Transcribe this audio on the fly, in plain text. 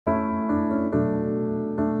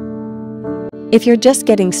If you're just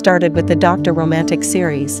getting started with the Doctor Romantic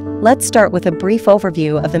series, let's start with a brief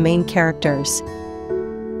overview of the main characters.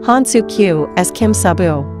 Han Soo-kyu as Kim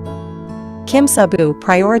Sabu. Kim Sabu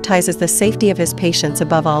prioritizes the safety of his patients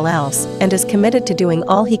above all else and is committed to doing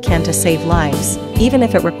all he can to save lives, even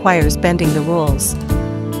if it requires bending the rules.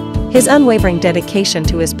 His unwavering dedication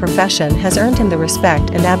to his profession has earned him the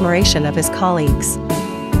respect and admiration of his colleagues.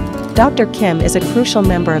 Dr. Kim is a crucial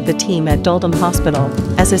member of the team at Doldum Hospital,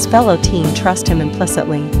 as his fellow team trust him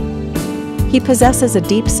implicitly. He possesses a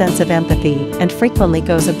deep sense of empathy and frequently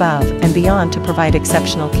goes above and beyond to provide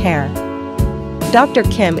exceptional care. Dr.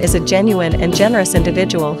 Kim is a genuine and generous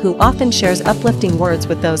individual who often shares uplifting words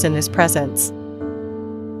with those in his presence.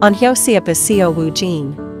 On Hyo Seop is Seo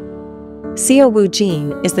Woo-jin. Seo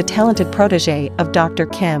Woo-jin is the talented protege of Dr.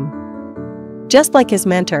 Kim. Just like his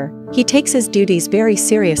mentor, he takes his duties very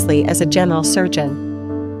seriously as a general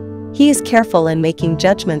surgeon. He is careful in making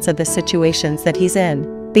judgments of the situations that he's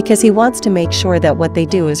in, because he wants to make sure that what they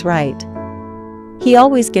do is right. He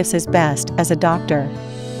always gives his best as a doctor.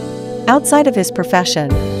 Outside of his profession,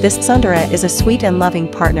 this tsundere is a sweet and loving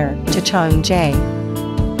partner to Cha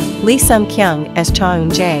Eun-jae. Lee Sung-kyung as Cha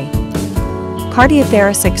Eun-jae.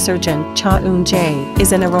 Cardiothoracic surgeon Cha Eun-jae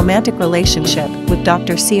is in a romantic relationship with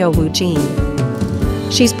Dr. Seo Woo-jin.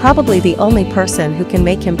 She's probably the only person who can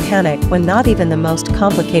make him panic when not even the most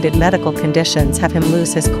complicated medical conditions have him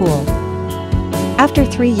lose his cool. After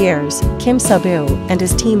 3 years, Kim Sabu and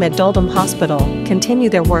his team at Doldum Hospital continue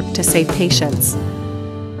their work to save patients.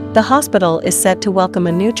 The hospital is set to welcome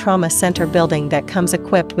a new trauma center building that comes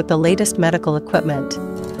equipped with the latest medical equipment.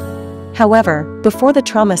 However, before the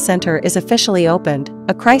trauma center is officially opened,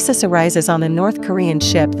 a crisis arises on a North Korean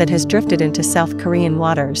ship that has drifted into South Korean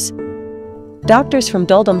waters. Doctors from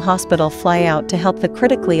Doldum Hospital fly out to help the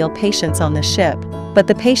critically ill patients on the ship, but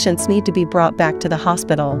the patients need to be brought back to the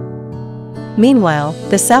hospital. Meanwhile,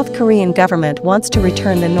 the South Korean government wants to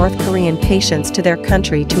return the North Korean patients to their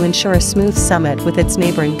country to ensure a smooth summit with its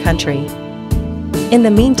neighboring country. In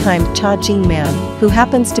the meantime, Cha Jin-man, who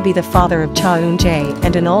happens to be the father of Cha Eun-jae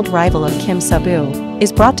and an old rival of Kim Sabu,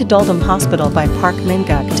 is brought to Doldum Hospital by Park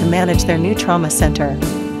Min-guk to manage their new trauma center.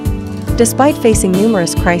 Despite facing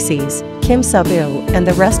numerous crises, Kim Sabu and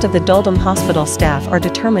the rest of the Doldum Hospital staff are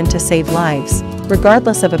determined to save lives,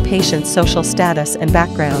 regardless of a patient's social status and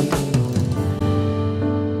background.